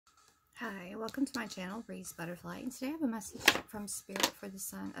Hi, welcome to my channel, BreezeButterfly, and today I have a message from Spirit for the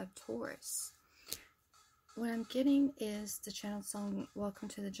sign of Taurus. What I'm getting is the channel song, Welcome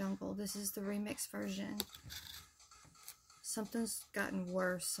to the Jungle. This is the remix version. Something's gotten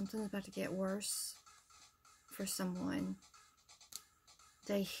worse. Something's about to get worse for someone.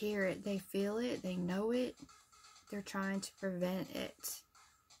 They hear it, they feel it, they know it. They're trying to prevent it.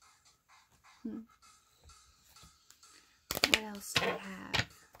 What else do we have?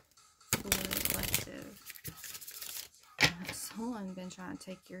 Collective. Someone been trying to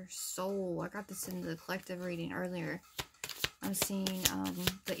take your soul. I got this in the collective reading earlier. I'm seeing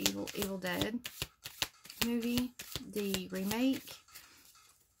the Evil Dead movie, the remake,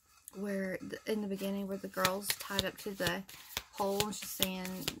 where in the beginning where the girl's tied up to the hole and she's saying,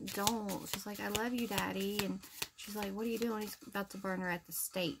 "Don't." She's like, "I love you, Daddy," and she's like, "What are you doing?" He's about to burn her at the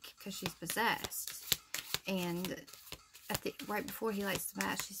stake because she's possessed. And right before he lights the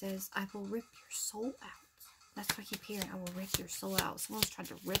match, she says, "I will rip your soul out." That's what I keep hearing. I will rip your soul out. Someone's trying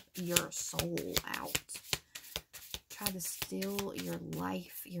to rip your soul out. Try to steal your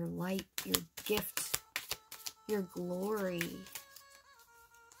life, your light, your gift, your glory.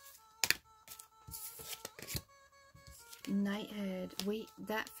 Knighthead.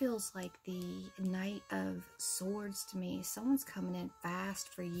 That feels like the Knight of Swords to me. Someone's coming in fast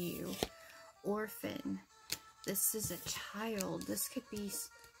for you. Orphan. This is a child. This could be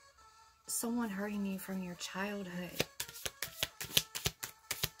someone hurting you from your childhood.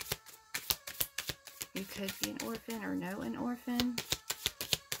 You could be an orphan or know an orphan.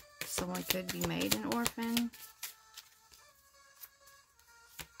 Someone could be made an orphan.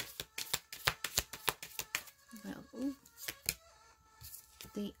 Well, ooh.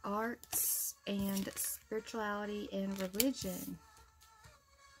 The arts and spirituality and religion.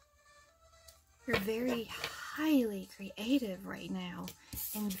 You're very highly creative right now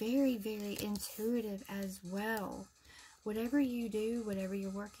and very, very intuitive as well. Whatever you do, whatever you're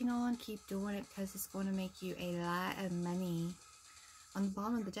working on, keep doing it because it's going to make you a lot of money. On the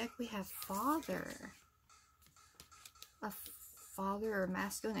bottom of the deck, we have Father. A father or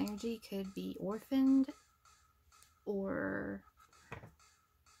masculine energy could be orphaned or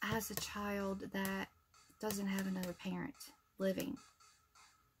has a child that doesn't have another parent living.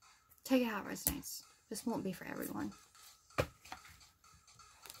 Take it how it resonates. This won't be for everyone.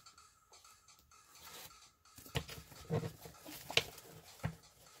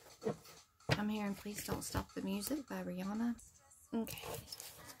 I'm hearing Please Don't Stop the Music by Rihanna. Okay.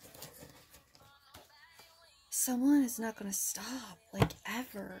 Someone is not going to stop, like,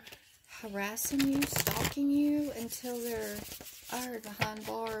 ever, harassing you, stalking you until they're either behind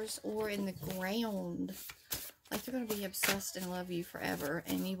bars or in the ground. Like, they're going to be obsessed and love you forever,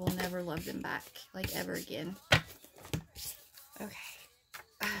 and you will never love them back, like, ever again. Okay.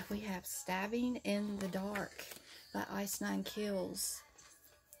 We have Stabbing in the Dark by Ice 9 Kills.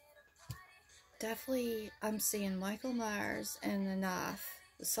 Definitely, I'm seeing Michael Myers and a knife.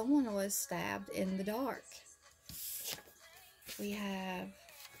 Someone was stabbed in the dark. We have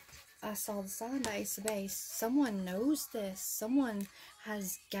I Saw the Sign by Ace of Base. Someone knows this. Someone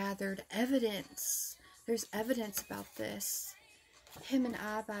has gathered evidence. There's evidence about this. Him and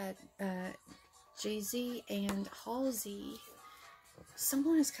I by Jay-Z and Halsey.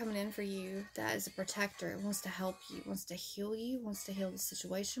 Someone is coming in for you that is a protector. Wants to help you. Wants to heal you. Wants to heal the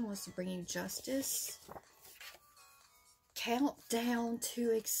situation. Wants to bring you justice. Countdown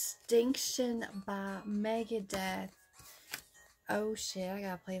to Extinction by Megadeth. Oh shit, I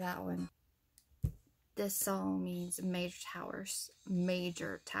gotta play that one. This song means major towers.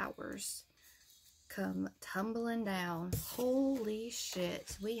 Major towers come tumbling down. Holy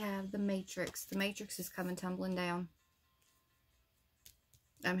shit. We have the Matrix. The Matrix is coming tumbling down.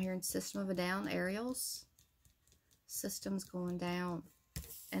 I'm hearing System of a Down, Aerials. System's going down.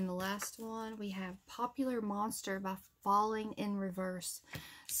 And the last one, we have Popular Monster by Falling in Reverse.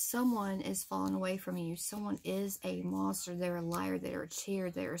 Someone is falling away from you. Someone is a monster. They're a liar. They're a cheater.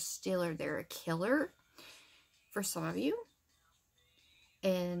 They're a stealer. They're a killer. For some of you.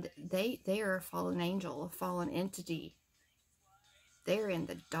 And they are a fallen angel, a fallen entity. They're in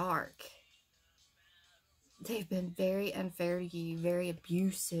the dark. They've been very unfair to you, very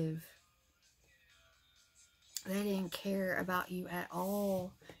abusive. They didn't care about you at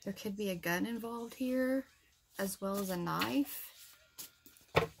all. There could be a gun involved here, as well as a knife.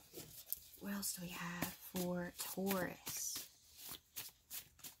 What else do we have for Taurus?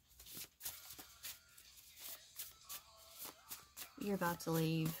 You're about to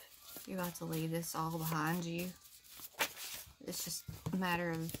leave. You're about to leave this all behind you. It's just a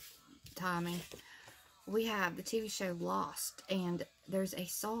matter of timing. We have the TV show Lost, and there's a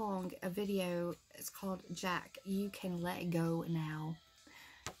song, a video, it's called Jack, You Can Let Go Now.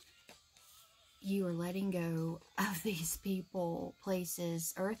 You are letting go of these people,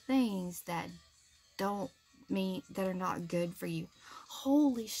 places, or things that that are not good for you.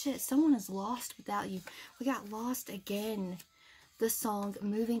 Holy shit, someone is lost without you. We got lost again. The song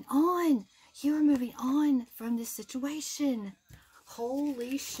Moving On. You are moving on from this situation.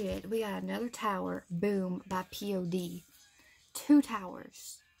 Holy shit. We got another tower. Boom, by POD. 2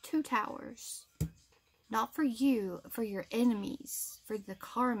 towers. 2 towers. Not for you, for your enemies, for the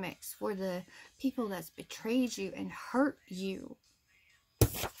karmics, for the people that's betrayed you and hurt you.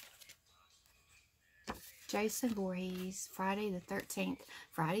 Jason Voorhees, Friday the 13th.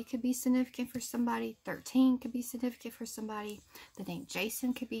 Friday could be significant for somebody. 13 could be significant for somebody. The name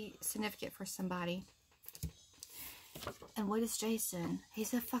Jason could be significant for somebody. And what is Jason?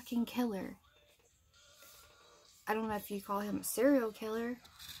 He's a fucking killer. I don't know if you call him a serial killer.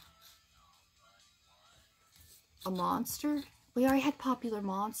 A monster? We already had Popular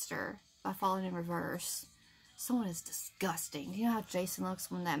Monster by Falling in Reverse. Someone is disgusting. You know how Jason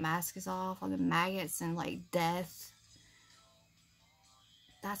looks when that mask is off? All the maggots and like death.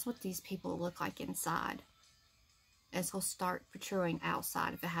 That's what these people look like inside. And so start protruding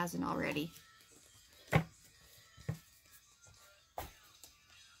outside if it hasn't already.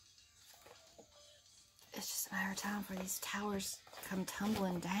 It's just a matter of time for these towers to come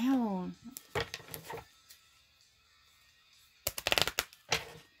tumbling down.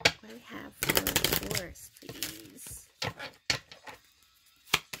 What do we have for Taurus, please?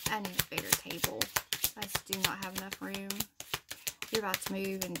 I need a bigger table. I just do not have enough room. You're about to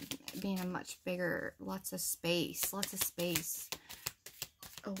move and be in a much bigger, lots of space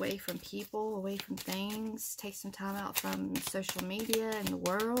away from people, away from things. Take some time out from social media and the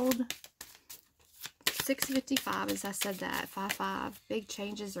world. 6:55, as I said that. 5-5. Big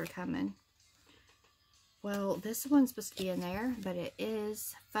changes are coming. Well, this one's supposed to be in there, but it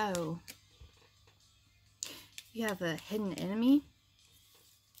is foe. You have a hidden enemy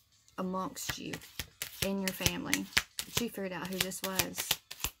amongst you, in your family. But you figured out who this was,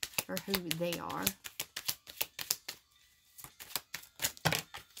 or who they are.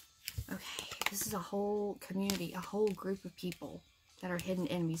 Okay, this is a whole community, a whole group of people that are hidden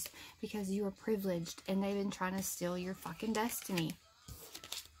enemies, because you are privileged, and they've been trying to steal your fucking destiny.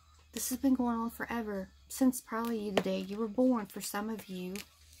 This has been going on forever, since probably the day you were born. For some of you,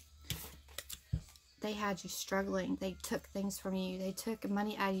 they had you struggling. They took things from you. They took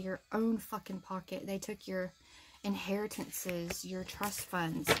money out of your own fucking pocket. They took your inheritances, your trust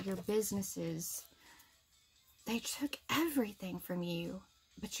funds, your businesses. They took everything from you,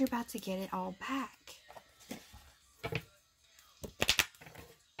 but you're about to get it all back.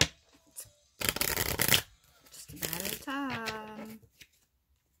 It's just a matter of time.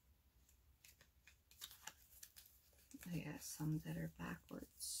 Yeah, some that are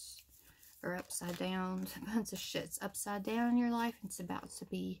backwards or upside down. A bunch of shit's upside down in your life. It's about to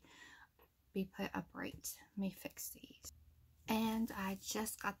be put upright. Let me fix these. And I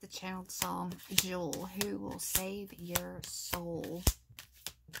just got the channeled song Jewel, Who Will Save Your Soul.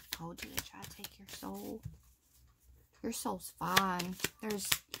 Told you to try to take your soul. Your soul's fine. There's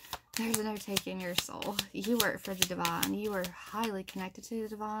no taking your soul. You work for the divine. You are highly connected to the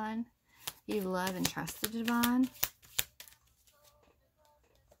divine. You love and trust the divine.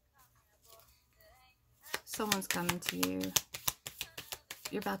 Someone's coming to you.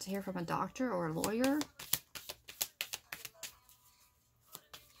 You're about to hear from a doctor or a lawyer.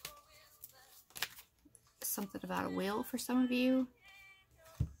 Something about a will for some of you.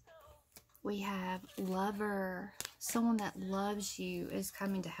 We have lover. Someone that loves you is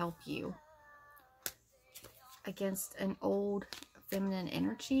coming to help you against an old feminine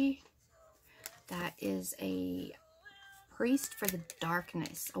energy that is a priest for the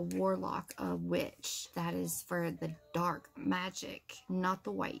darkness, a warlock, a witch. That is for the dark magic, not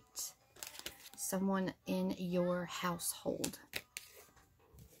the white. Someone in your household.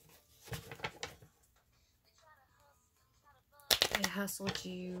 They hustled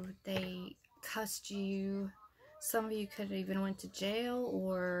you. They cussed you. Some of you could have even went to jail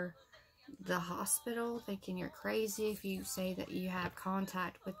or the hospital, thinking you're crazy if you say that you have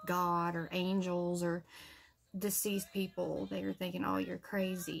contact with God or angels or deceased people. They were thinking, oh, you're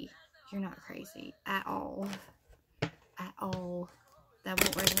crazy. You're not crazy at all. At all. That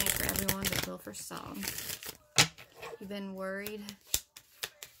won't resonate for everyone, but will for some. You've been worried.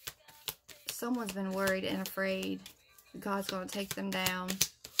 Someone's been worried and afraid God's going to take them down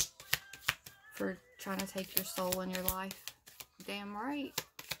for trying to take your soul in your life. Damn right.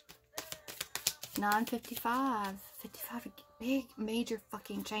 9:55. 55 big, major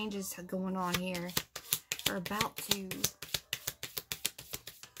fucking changes going on here. Are about to...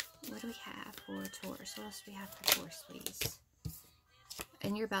 What do we have for Taurus? What else do we have for Taurus, please?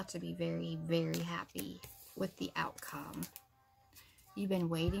 And you're about to be very, very happy with the outcome. You've been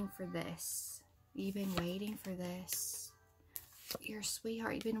waiting for this. You've been waiting for this. Your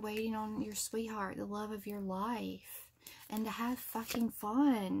sweetheart. You've been waiting on your sweetheart, the love of your life. And to have fucking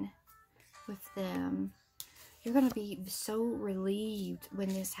fun with them. You're going to be so relieved when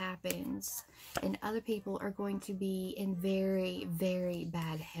this happens. And other people are going to be in very, very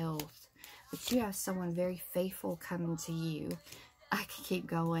bad health. But you have someone very faithful coming to you. I can keep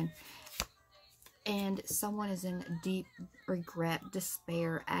going. And someone is in deep regret,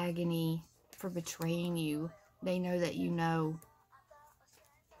 despair, agony for betraying you. They know that you know.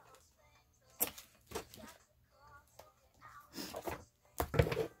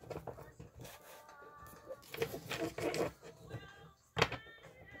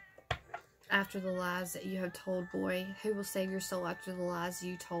 After the lies that you have told, boy, who will save your soul after the lies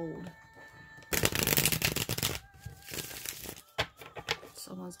you told?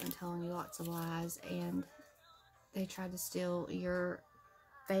 Someone's been telling you lots of lies, and they tried to steal your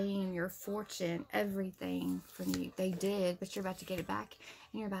fame, your fortune, everything from you. They did, but you're about to get it back,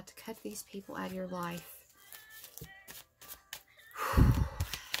 and you're about to cut these people out of your life.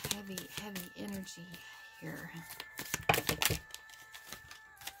 Heavy, heavy energy here.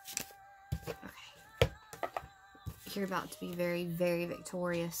 You're about to be very, very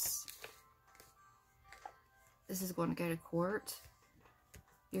victorious. This is going to go to court.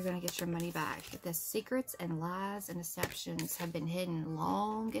 You're going to get your money back. The secrets and lies and deceptions have been hidden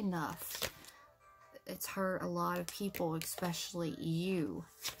long enough. It's hurt a lot of people, especially you.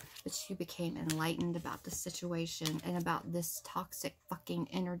 But you became enlightened about the situation and about this toxic fucking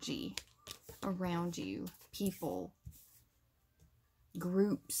energy around you. People.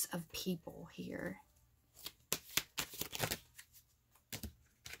 Groups of people here.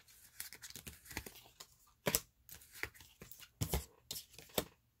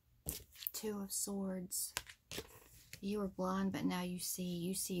 Two of Swords. You were blind, but now you see.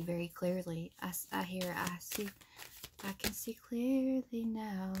 You see very clearly. I hear, I see. I can see clearly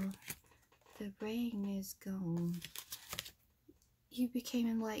now. The rain is gone. You became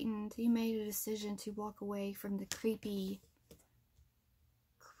enlightened. You made a decision to walk away from the creepy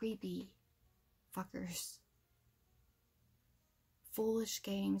fuckers. Foolish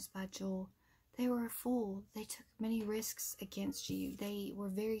Games by Joel. They were a fool. They took many risks against you. They were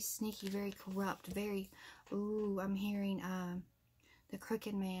very sneaky, very corrupt, very... Ooh, I'm hearing the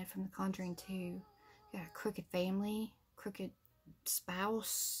Crooked Man from The Conjuring 2. You got a crooked family, crooked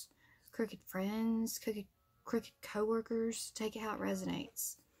spouse, crooked friends, crooked co-workers. Take it how it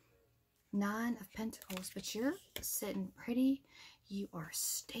resonates. 9 of Pentacles. But you're sitting pretty. You are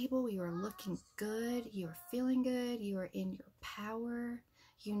stable. You are looking good. You are feeling good. You are in your power.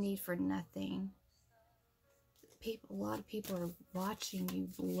 You need for nothing. A lot of people are watching you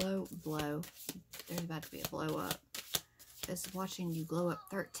blow. There's about to be a blow up. It's watching you glow up.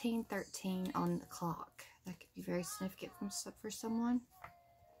 1313 on the clock. That could be very significant for someone.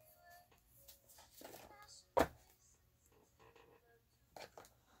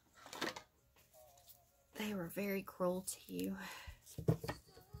 They were very cruel to you.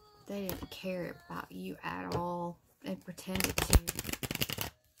 They didn't care about you at all and pretended to.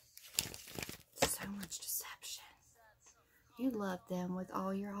 So much deception. You love them with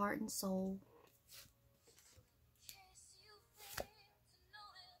all your heart and soul.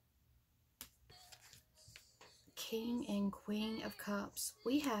 King and Queen of Cups.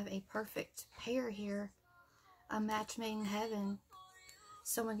 We have a perfect pair here. A match made in heaven.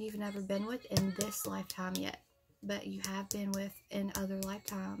 Someone you've never been with in this lifetime yet, but you have been with in other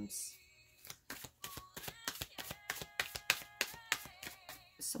lifetimes.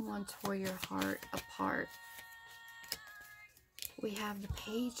 Someone tore your heart apart. We have the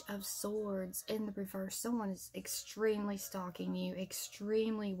Page of Swords in the reverse. Someone is extremely stalking you,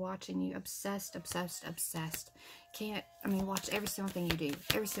 extremely watching you, obsessed. Watch every single thing you do.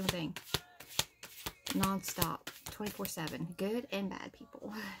 Every single thing. Non-stop. 24/7. Good and bad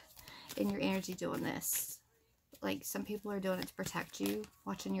people. In your energy doing this. Like, some people are doing it to protect you,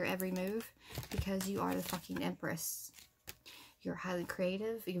 watching your every move, because you are the fucking Empress. You're highly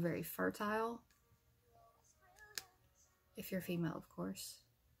creative. You're very fertile. If you're female, of course.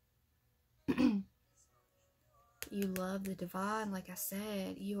 You love the divine, like I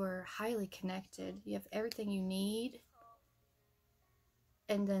said. You are highly connected. You have everything you need.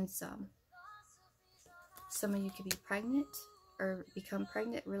 And then some. Some of you could be pregnant or become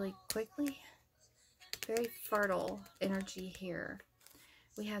pregnant really quickly. Very fertile energy here.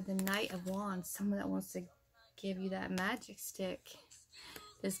 We have the Knight of Wands. Someone that wants to give you that magic stick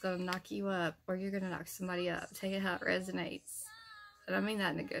is going to knock you up, or you're going to knock somebody up. Take it how it resonates. And I mean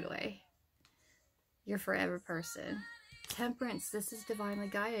that in a good way. Your forever person. Temperance, this is divinely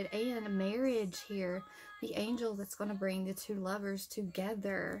guided. And marriage here. The angel that's going to bring the two lovers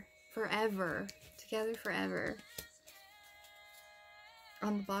together forever. Together forever.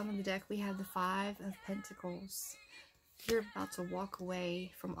 On the bottom of the deck, we have the Five of Pentacles. You're about to walk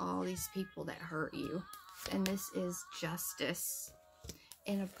away from all these people that hurt you. And this is justice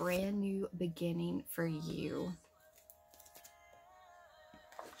and a brand new beginning for you.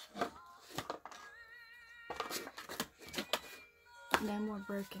 No more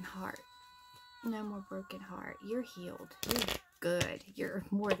broken heart. No more broken heart. You're healed. You're good. You're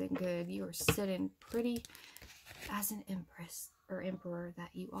more than good. You are sitting pretty as an empress or emperor that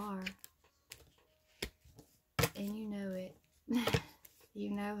you are. And you know it.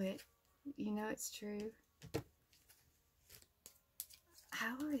 You know it. You know it's true.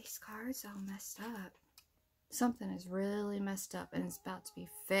 How are these cards all messed up? Something is really messed up and it's about to be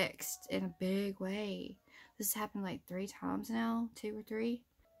fixed in a big way. This happened like 3 times now. 2 or 3.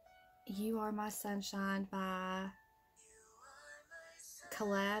 You Are My Sunshine by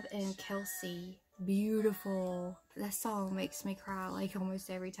Caleb and Kelsey. Beautiful. That song makes me cry like almost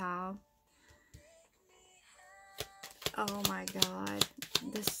every time. Oh my god.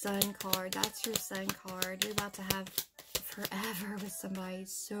 The Sun card. That's your Sun card. You're about to have forever with somebody.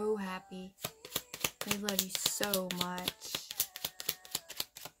 So happy. They love you so much.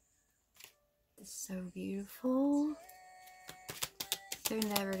 It's so beautiful. They're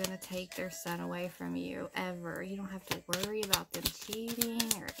never going to take their son away from you, ever. You don't have to worry about them cheating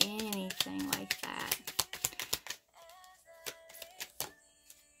or anything like that.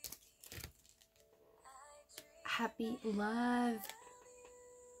 Happy love.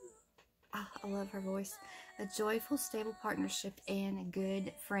 Oh, I love her voice. A joyful, stable partnership and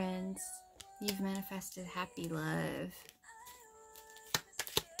good friends. You've manifested happy love.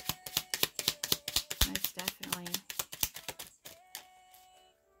 Most definitely.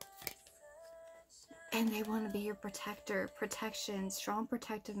 And they want to be your protector. Protection. Strong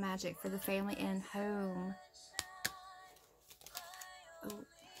protective magic for the family and home. Oh.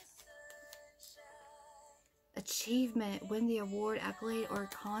 Achievement. Win the award, accolade, or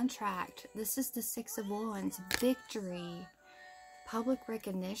contract. This is the Six of Wands. Victory. Public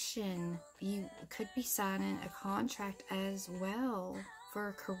recognition. You could be signing a contract as well for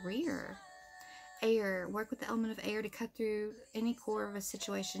a career. Air. Work with the element of air to cut through any core of a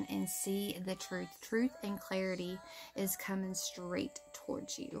situation and see the truth. Truth and clarity is coming straight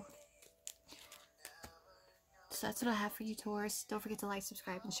towards you. So that's what I have for you, Taurus. Don't forget to like,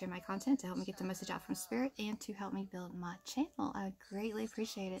 subscribe, and share my content to help me get the message out from Spirit and to help me build my channel. I greatly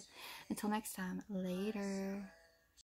appreciate it. Until next time, later.